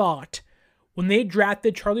Francisco thought when they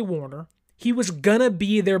drafted Charlie Warner, he was gonna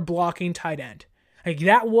be their blocking tight end. Like,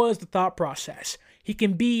 that was the thought process. He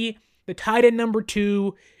can be the tight end number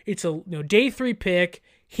 2. It's a day 3 pick.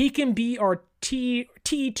 He can be our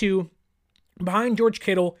T2 behind George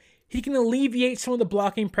Kittle. He can alleviate some of the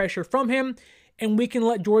blocking pressure from him, and we can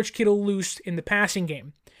let George Kittle loose in the passing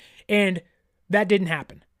game. And that didn't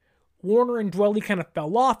happen. Warner and Dwelley kind of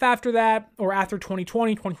fell off after that, or after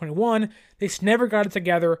 2020, 2021. They just never got it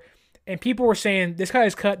together. And people were saying, this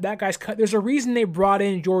guy's cut, that guy's cut. There's a reason they brought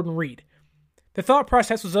in Jordan Reed. The thought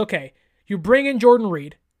process was, okay, you bring in Jordan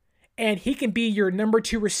Reed, and he can be your number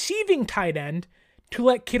 2 receiving tight end to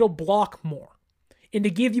let Kittle block more and to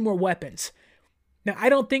give you more weapons. Now, I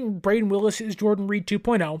don't think Braden Willis is Jordan Reed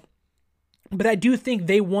 2.0, but I do think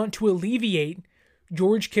they want to alleviate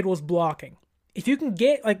George Kittle's blocking. If you can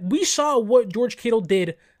get, like, we saw what George Kittle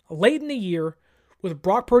did late in the year with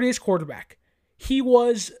Brock Purdy as quarterback. He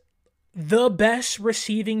was the best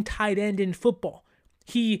receiving tight end in football.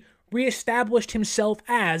 He reestablished himself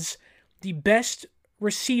as the best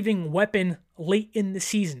receiving weapon late in the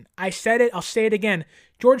season. I said it, I'll say it again.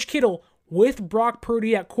 George Kittle with Brock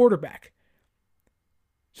Purdy at quarterback.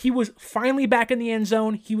 He was finally back in the end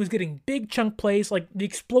zone. He was getting big chunk plays. Like, the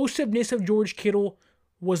explosiveness of George Kittle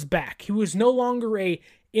was back. He was no longer a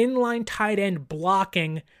inline tight end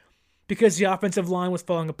blocking because the offensive line was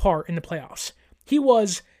falling apart in the playoffs. He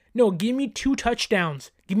was, no, give me 2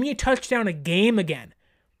 touchdowns. Give me a touchdown a game again.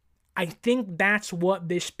 I think that's what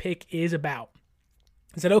this pick is about.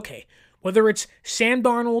 Is that, okay, whether it's Sam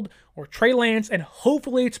Darnold or Trey Lance, and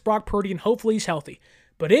hopefully it's Brock Purdy, and hopefully he's healthy.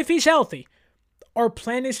 But if he's healthy, our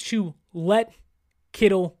plan is to let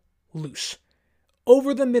Kittle loose.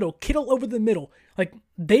 Over the middle. Kittle over the middle. Like,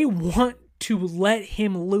 they want to let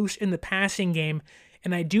him loose in the passing game.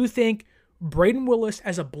 And I do think Braden Willis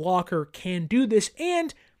as a blocker can do this.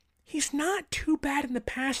 And he's not too bad in the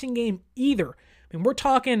passing game either. I mean, we're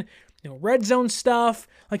talking, red zone stuff.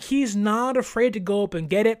 Like, he's not afraid to go up and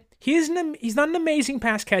get it. He's not an amazing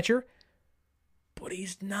pass catcher, but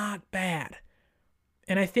he's not bad.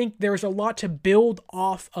 And I think there's a lot to build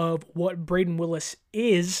off of what Braden Willis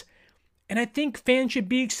is. And I think fans should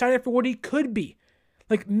be excited for what he could be.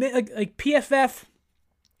 Like PFF,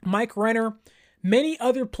 Mike Renner, many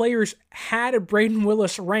other players had Braden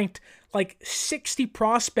Willis ranked like 60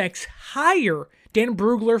 prospects higher. Dan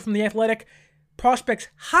Brugler from The Athletic, prospects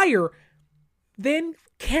higher than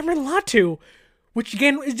Cameron Latu. Which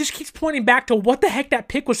again, it just keeps pointing back to what the heck that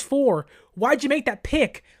pick was for. Why'd you make that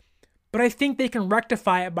pick? But I think they can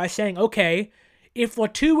rectify it by saying, okay, if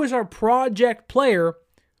Latu was our project player,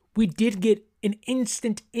 we did get an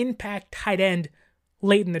instant impact tight end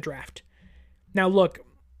late in the draft. Now look,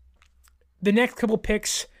 the next couple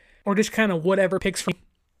picks, or just kind of whatever picks from,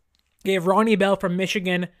 you have Ronnie Bell from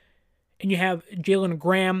Michigan, and you have Jalen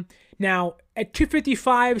Graham. Now, at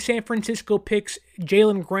 255, San Francisco picks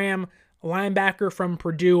Jalen Graham, linebacker from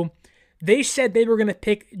Purdue. They said they were going to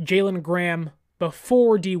pick Jalen Graham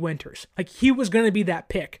before Dee Winters. Like, he was going to be that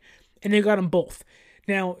pick, and they got them both.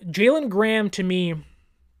 Now, Jalen Graham, to me,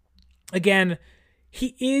 again,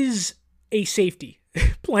 he is a safety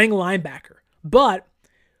playing linebacker, but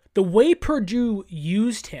the way Purdue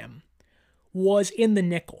used him was in the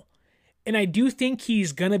nickel. And I do think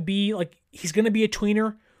he's going to be a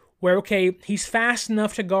tweener where, okay, he's fast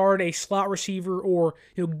enough to guard a slot receiver or,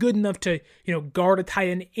 good enough to, guard a tight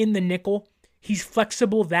end in the nickel. He's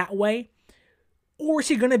flexible that way. Or is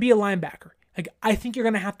he going to be a linebacker? I think you're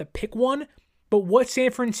going to have to pick one. But what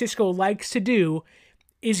San Francisco likes to do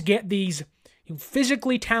is get these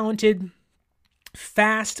physically talented,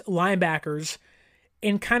 fast linebackers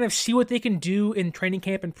and kind of see what they can do in training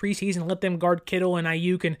camp and preseason, let them guard Kittle and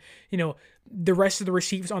Ayuk and, the rest of the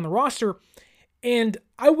receivers on the roster. And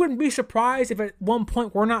I wouldn't be surprised if at one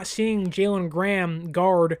point we're not seeing Jalen Graham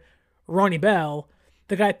guard Ronnie Bell,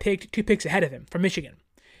 the guy picked 2 picks ahead of him from Michigan.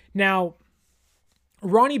 Now,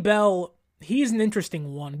 Ronnie Bell, he's an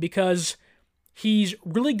interesting one because he's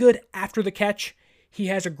really good after the catch. He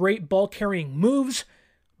has a great ball-carrying moves,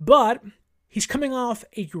 but he's coming off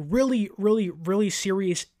a really, really, really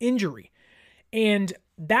serious injury. And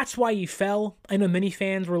that's why he fell. I know many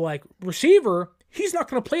fans were like, receiver, he's not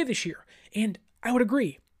going to play this year. And I would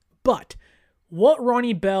agree. But what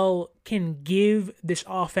Ronnie Bell can give this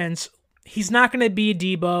offense, he's not going to be a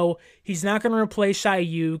Debo. He's not going to replace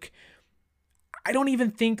Ayuk. I don't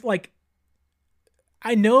even think,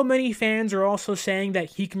 I know many fans are also saying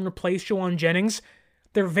that he can replace Jauan Jennings.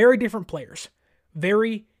 They're very different players.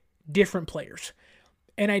 Very different players.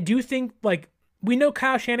 And I do think, we know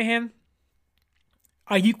Kyle Shanahan.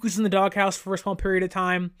 Ayuk was in the doghouse for a small period of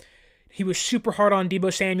time. He was super hard on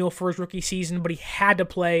Deebo Samuel for his rookie season, but he had to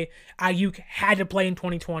play. Ayuk had to play in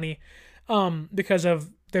 2020 because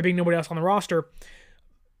of there being nobody else on the roster.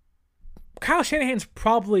 Kyle Shanahan's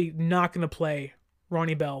probably not going to play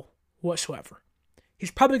Ronnie Bell whatsoever.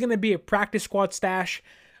 He's probably going to be a practice squad stash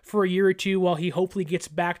for a year or two while he hopefully gets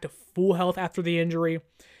back to full health after the injury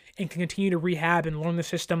and can continue to rehab and learn the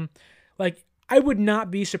system. I would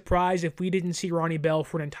not be surprised if we didn't see Ronnie Bell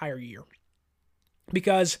for an entire year.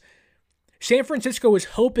 Because San Francisco is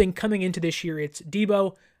hoping coming into this year, it's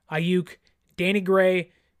Deebo, Ayuk, Danny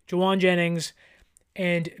Gray, Jauan Jennings,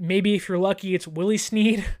 and maybe if you're lucky, it's Willie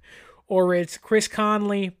Snead or it's Chris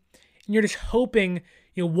Conley. And you're just hoping,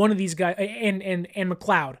 one of these guys, and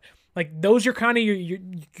McLeod. Those are kind of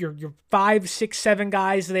your 5, 6, 7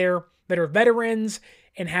 guys there that are veterans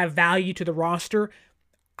and have value to the roster.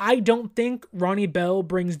 I don't think Ronnie Bell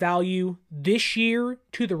brings value this year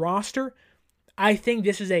to the roster. I think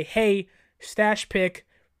this is a, stash pick,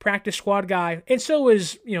 practice squad guy. And so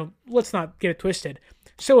is, let's not get it twisted,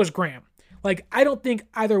 so is Graham. I don't think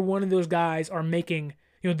either one of those guys are making,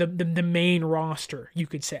 the main roster, you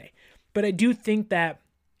could say. But I do think that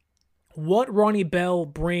what Ronnie Bell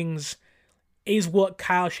brings is what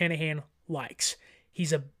Kyle Shanahan likes.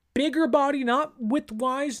 He's a bigger body, not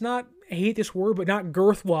width-wise, I hate this word, but not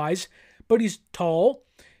girth-wise, but he's tall.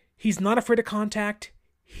 He's not afraid of contact.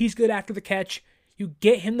 He's good after the catch. You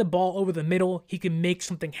get him the ball over the middle, he can make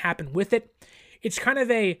something happen with it. It's kind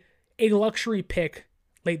of a luxury pick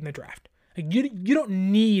late in the draft. You don't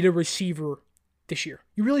need a receiver this year.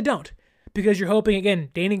 You really don't. Because you're hoping, again,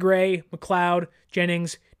 Danny Gray, McLeod,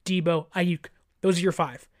 Jennings, Deebo, Ayuk. Those are your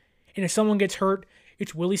 5. And if someone gets hurt,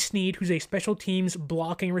 it's Willie Snead, who's a special teams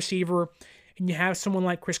blocking receiver. And you have someone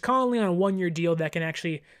like Chris Conley on a 1-year deal that can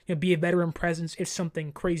actually be a veteran presence if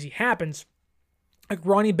something crazy happens.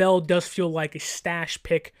 Ronnie Bell does feel like a stash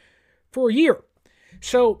pick for a year.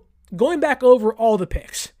 So going back over all the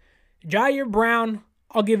picks, Jair Brown,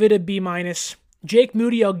 I'll give it a B-. Jake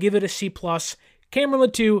Moody, I'll give it a C+. Cameron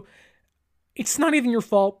Latou, it's not even your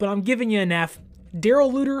fault, but I'm giving you an F.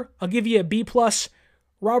 Darrell Luter, I'll give you a B+.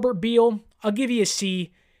 Robert Beal, I'll give you a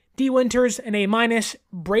C. D. Winters, an A-.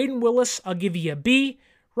 Braden Willis, I'll give you a B.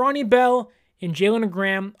 Ronnie Bell and Jalen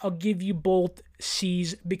Graham, I'll give you both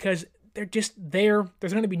C's because they're just there.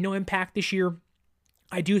 There's going to be no impact this year.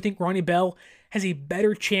 I do think Ronnie Bell has a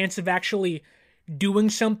better chance of actually doing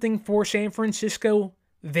something for San Francisco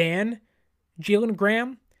than Jalen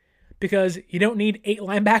Graham because you don't need 8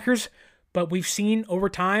 linebackers, but we've seen over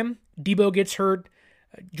time, Deebo gets hurt,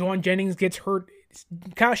 Jauan Jennings gets hurt.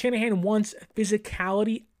 Kyle Shanahan wants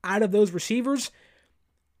physicality out of those receivers.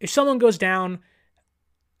 If someone goes down,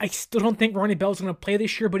 I still don't think Ronnie Bell's going to play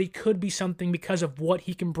this year, but he could be something because of what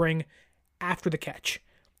he can bring after the catch.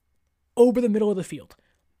 Over the middle of the field.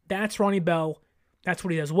 That's Ronnie Bell. That's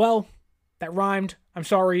what he does well. That rhymed. I'm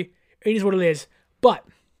sorry. It is what it is. But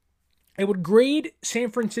I would grade San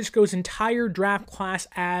Francisco's entire draft class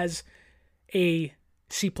as a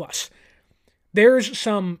C+. There's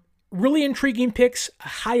some really intriguing picks, a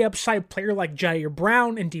high upside player like Jair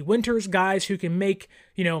Brown and D. Winters, guys who can make,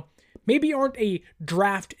 maybe aren't a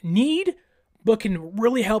draft need, but can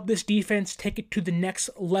really help this defense take it to the next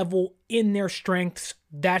level in their strengths,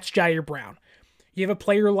 that's Ji'Ayir Brown. You have a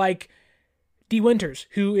player like D. Winters,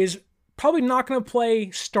 who is probably not going to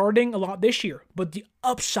play starting a lot this year, but the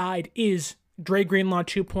upside is Dre Greenlaw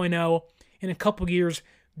 2.0 in a couple years,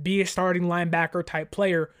 be a starting linebacker type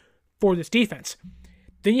player for this defense.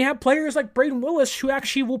 Then you have players like Braden Willis, who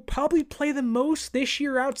actually will probably play the most this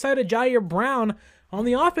year outside of Ji'Ayir Brown on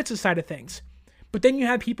the offensive side of things. But then you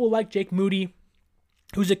have people like Jake Moody,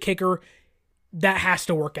 who's a kicker. That has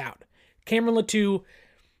to work out. Cameron Latou,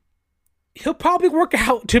 he'll probably work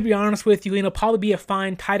out, to be honest with you, and he'll probably be a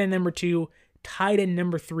fine tight end number 2, tight end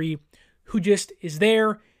number 3, who just is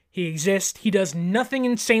there. He exists. He does nothing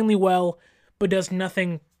insanely well, but does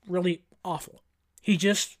nothing really awful. He's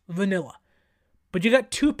just vanilla. But you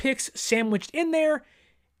got 2 picks sandwiched in there,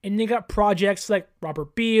 and you got projects like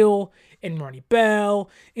Robert Beal and Ronnie Bell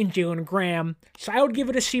and Jalen Graham. So I would give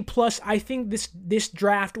it a C+. I think this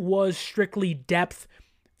draft was strictly depth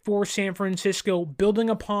for San Francisco, building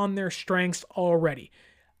upon their strengths already.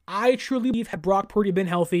 I truly believe had Brock Purdy been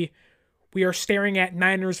healthy, we are staring at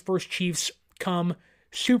Niners versus Chiefs come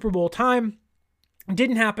Super Bowl time. It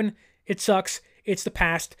didn't happen. It sucks. It's the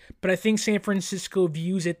past. But I think San Francisco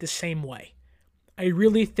views it the same way. I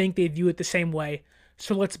really think they view it the same way.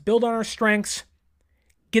 So let's build on our strengths,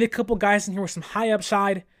 get a couple guys in here with some high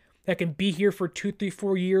upside that can be here for 2, 3,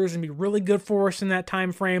 4 years and be really good for us in that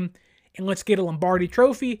time frame, and let's get a Lombardi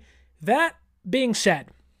trophy. That being said,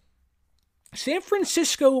 San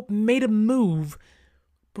Francisco made a move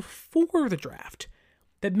before the draft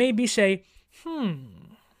that made me say,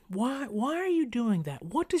 why are you doing that?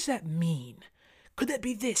 What does that mean? Could that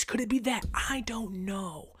be this? Could it be that? I don't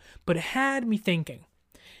know. But it had me thinking.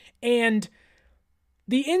 And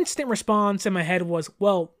the instant response in my head was,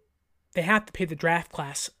 well, they have to pay the draft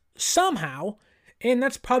class somehow, and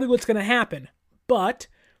that's probably what's going to happen. But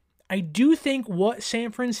I do think what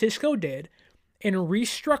San Francisco did in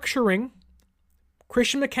restructuring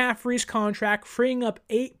Christian McCaffrey's contract, freeing up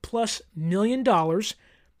 $8+ million,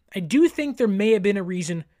 I do think there may have been a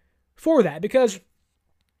reason for that, because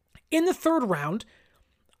in the third round,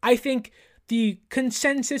 I think the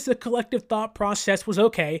consensus, the collective thought process was,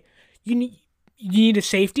 okay, you need a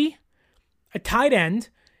safety, a tight end,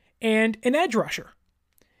 and an edge rusher.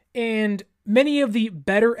 And many of the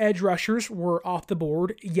better edge rushers were off the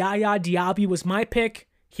board. Yaya Diaby was my pick.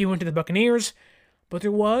 He went to the Buccaneers. But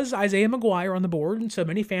there was Isaiah McGuire on the board, and so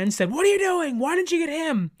many fans said, what are you doing? Why didn't you get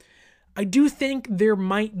him? I do think there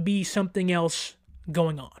might be something else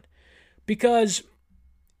going on. Because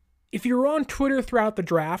if you were on Twitter throughout the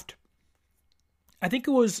draft, I think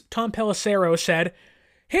it was Tom Pelissero said,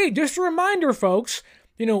 hey, just a reminder, folks,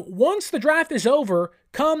 once the draft is over,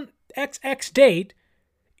 come XX date,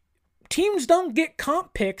 teams don't get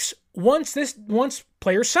comp picks once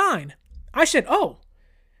players sign. I said,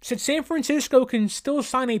 San Francisco can still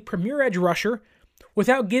sign a premier edge rusher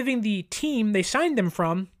without giving the team they signed them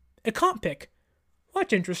from a comp pick. Well,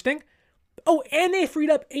 that's interesting. Oh, and they freed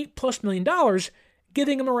up $8+ million,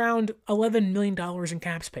 giving them around $11 million in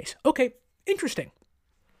cap space. Okay, interesting.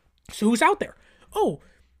 So who's out there? Oh,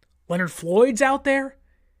 Leonard Floyd's out there.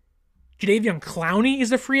 Jadeveon Clowney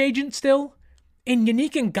is a free agent still. And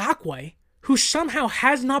Yannick Ngakoue, who somehow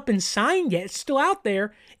has not been signed yet, is still out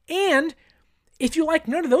there. And if you like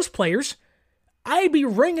none of those players, I'd be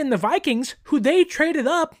ringing the Vikings, who they traded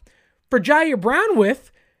up for Ji'Ayir Brown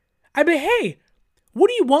with. I'd be, hey, what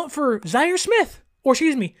do you want for Zadarius Smith?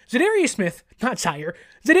 Not Zaire,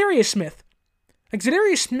 Zadarius Smith. Like,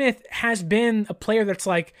 Zadarius Smith has been a player that's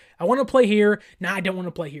like, I want to play here, now I don't want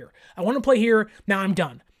to play here. I want to play here, now I'm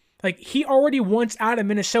done. Like, he already wants out of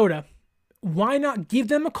Minnesota. Why not give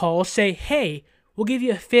them a call, say, hey, we'll give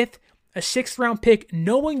you a 5th, a 6th round pick,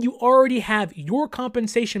 knowing you already have your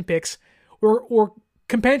compensation picks or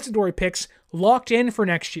compensatory picks locked in for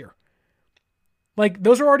next year. Like,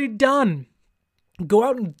 those are already done. Go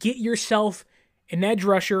out and get yourself an edge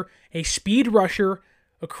rusher, a speed rusher,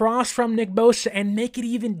 across from Nick Bosa, and make it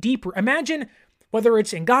even deeper. Imagine whether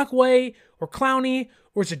it's Ngakoue or Clowney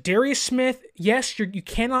or Zadarius Smith. Yes, you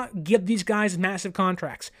cannot give these guys massive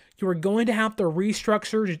contracts. You are going to have to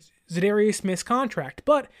restructure Zadarius Smith's contract.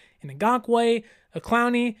 But in Ngakoue, a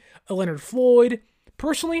Clowney, a Leonard Floyd,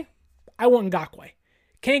 personally, I want Ngakoue.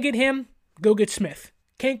 Can't get him, go get Smith.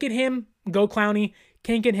 Can't get him, go Clowney.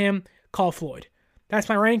 Can't get him, call Floyd. That's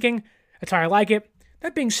my ranking. That's how I like it.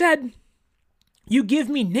 That being said, you give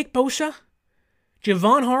me Nick Bosa,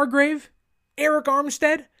 Javon Hargrave, Eric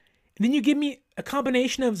Armstead, and then you give me a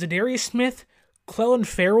combination of Zadarius Smith, Clelin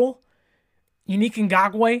Ferrell, Yannick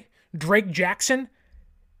Ngakoue, Drake Jackson,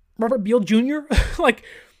 Robert Beal Jr. Like,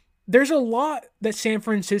 there's a lot that San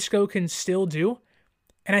Francisco can still do.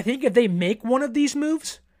 And I think if they make one of these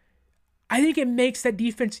moves, I think it makes that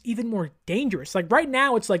defense even more dangerous. Like right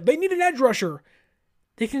now, it's like they need an edge rusher.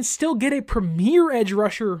 They can still get a premier edge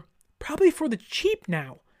rusher, probably for the cheap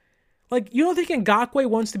now. Like, you don't think Ngakoue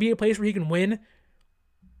wants to be a place where he can win?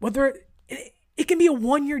 Whether it can be a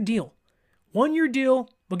one-year deal. One-year deal,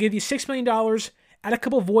 we'll give you $6 million, add a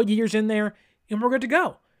couple of void years in there, and we're good to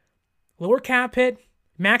go. Lower cap hit,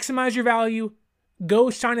 maximize your value, go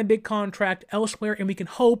sign a big contract elsewhere, and we can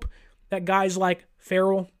hope that guys like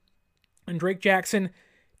Farrell and Drake Jackson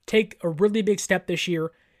take a really big step this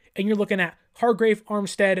year, and you're looking at Hargrave,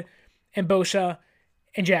 Armstead, and Bosa,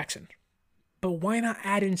 and Jackson. But why not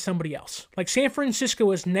add in somebody else? Like, San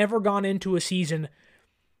Francisco has never gone into a season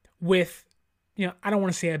with, I don't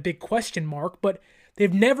want to say a big question mark, but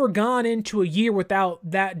they've never gone into a year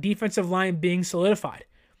without that defensive line being solidified.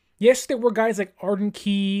 Yes, there were guys like Arden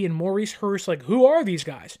Key and Maurice Hurst, like, who are these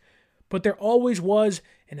guys? But there always was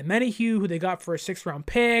an Amenahue, who they got for a 6th-round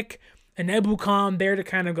pick, an Ebukam there to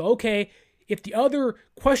kind of go, okay, if the other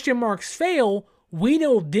question marks fail, we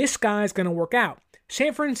know this guy's going to work out.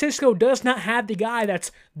 San Francisco does not have the guy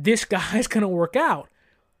this guy's going to work out.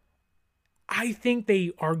 I think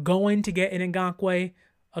they are going to get an Ngakoue,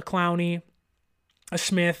 a Clowney, a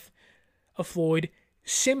Smith, a Floyd,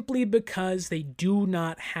 simply because they do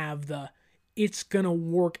not have the it's going to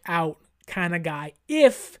work out kind of guy.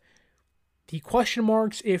 If the question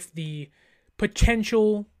marks, if the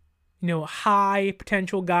potential, high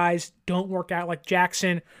potential guys don't work out, like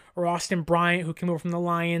Jackson or Austin Bryant, who came over from the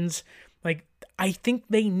Lions, like, I think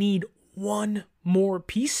they need one more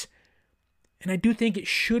piece, and I do think it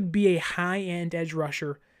should be a high-end edge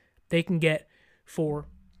rusher they can get for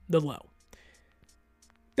the low.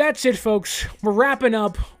 That's it, folks. We're wrapping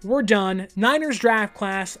up. We're done. Niners draft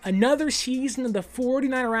class. Another season of the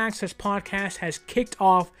 49er Access podcast has kicked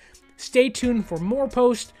off. Stay tuned for more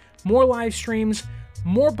posts, more live streams,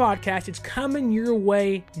 more podcasts. It's coming your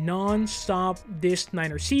way non-stop this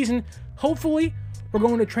Niner season. Hopefully, we're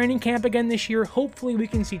going to training camp again this year. Hopefully, we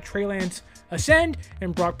can see Trey Lance ascend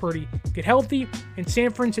and Brock Purdy get healthy, and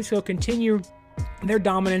San Francisco continue their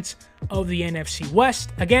dominance of the NFC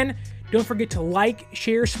West. Again, don't forget to like,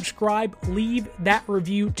 share, subscribe, leave that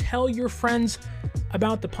review. Tell your friends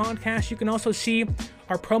about the podcast. You can also see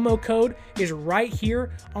our promo code is right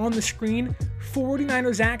here on the screen.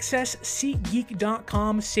 49ers Access,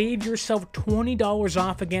 SeatGeek.com. Save yourself $20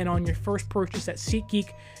 off again on your first purchase at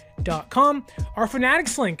SeatGeek.com. Our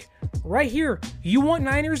Fanatics link right here. You want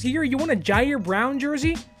Niners gear? You want a Jair Brown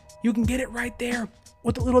jersey? You can get it right there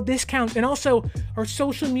with a little discount. And also our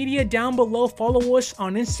social media down below. Follow us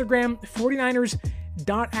on Instagram.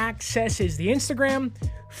 49ers.access is the Instagram.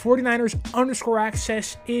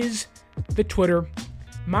 49ers_access is the Twitter.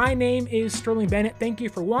 My name is Sterling Bennett. Thank you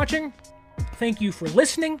for watching. Thank you for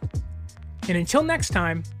listening. And until next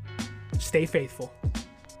time, stay faithful.